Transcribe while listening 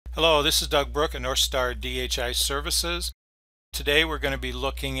Hello, this is Doug Brook at NorthStar DHI Services. Today we're going to be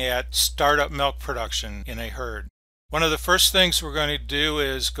looking at startup milk production in a herd. One of the first things we're going to do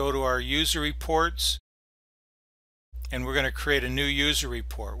is go to our user reports and we're going to create a new user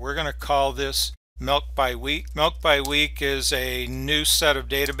report. We're going to call this Milk by Week. Milk by Week is a new set of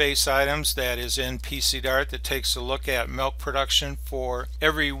database items that is in PCDART that takes a look at milk production for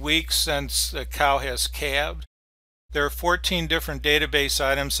every week since the cow has calved. There are 14 different database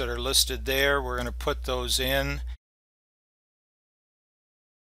items that are listed there. We're going to put those in.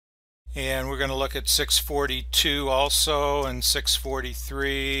 And we're going to look at 642 also, and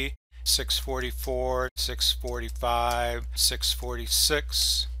 643, 644, 645,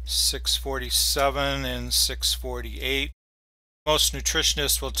 646, 647, and 648. Most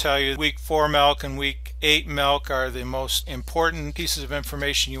nutritionists will tell you week 4 milk and week 8 milk are the most important pieces of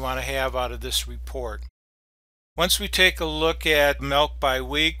information you want to have out of this report. Once we take a look at milk by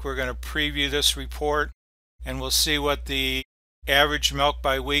week, we're going to preview this report and we'll see what the average milk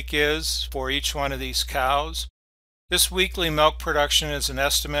by week is for each one of these cows. This weekly milk production is an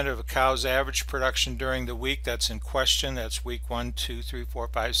estimate of a cow's average production during the week that's in question. That's week 1, 2, 3, 4,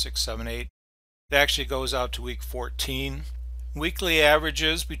 5, 6, 7, 8. It actually goes out to week 14. Weekly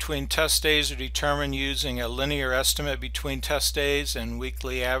averages between test days are determined using a linear estimate between test days and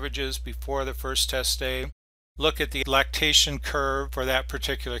weekly averages before the first test day. Look at the lactation curve for that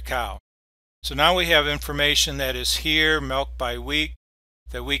particular cow. So now we have information that is here, milk by week,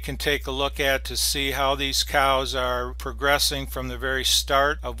 that we can take a look at to see how these cows are progressing from the very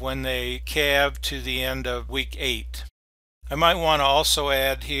start of when they calve to the end of week 8. I might want to also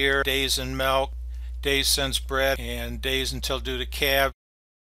add here days in milk, days since bred, and days until due to calve,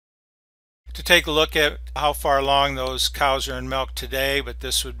 to take a look at how far along those cows are in milk today, but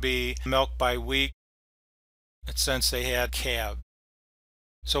this would be milk by week since they had calved.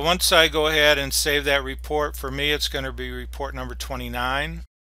 So once I go ahead and save that report, for me it's going to be report number 29,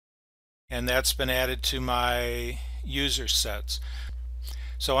 and that's been added to my user sets.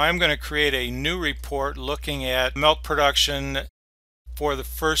 So I'm going to create a new report looking at milk production for the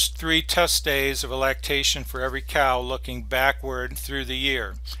first 3 test days of a lactation for every cow, looking backward through the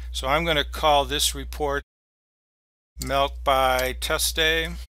year. So I'm going to call this report milk by test day.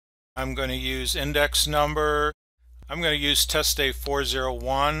 I'm going to use index number. I'm going to use test day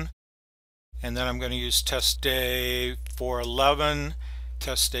 401, and then I'm going to use test day 411,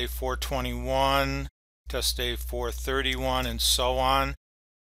 test day 421, test day 431, and so on.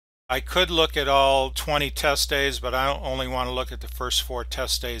 I could look at all 20 test days, but I only want to look at the first 4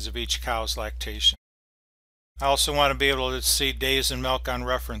 test days of each cow's lactation. I also want to be able to see days in milk on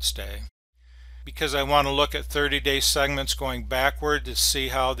reference day, because I want to look at 30-day segments going backward to see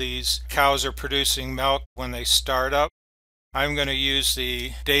how these cows are producing milk when they start up. I'm going to use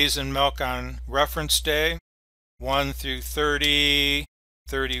the days in milk on reference day, 1 through 30,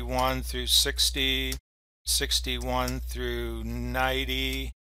 31 through 60, 61 through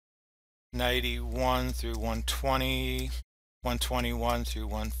 90, 91 through 120, 121 through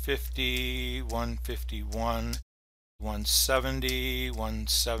 150, 151, 170,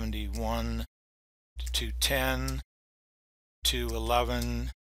 171, 210,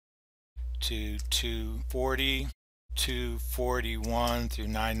 211, to 240, 241 through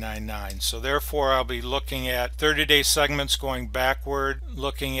 999. So therefore I'll be looking at 30-day segments going backward,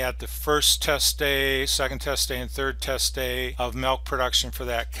 looking at the first test day, second test day, and third test day of milk production for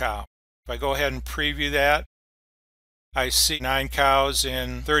that cow. If I go ahead and preview that, I see 9 cows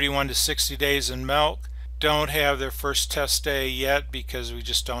in 31 to 60 days in milk. Don't have their first test day yet because we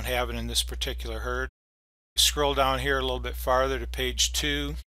just don't have it in this particular herd. Scroll down here a little bit farther to page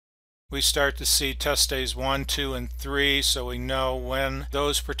 2. We start to see test days 1, 2, and 3, so we know when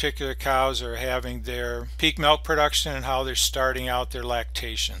those particular cows are having their peak milk production and how they're starting out their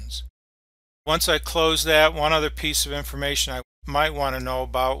lactations. Once I close that, one other piece of information I might want to know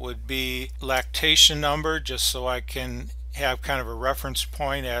about would be lactation number, just so I can have kind of a reference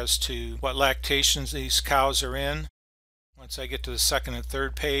point as to what lactations these cows are in. Once I get to the second and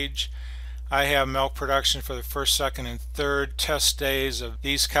third page, I have milk production for the first, second, and third test days of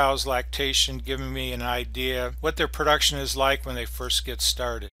these cows' lactation, giving me an idea what their production is like when they first get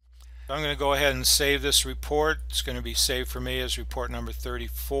started. So I'm going to go ahead and save this report. It's going to be saved for me as report number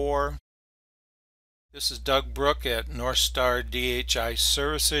 34. This is Doug Brook at NorthStar DHI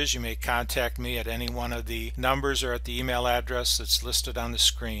Services. You may contact me at any one of the numbers or at the email address that's listed on the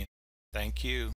screen. Thank you.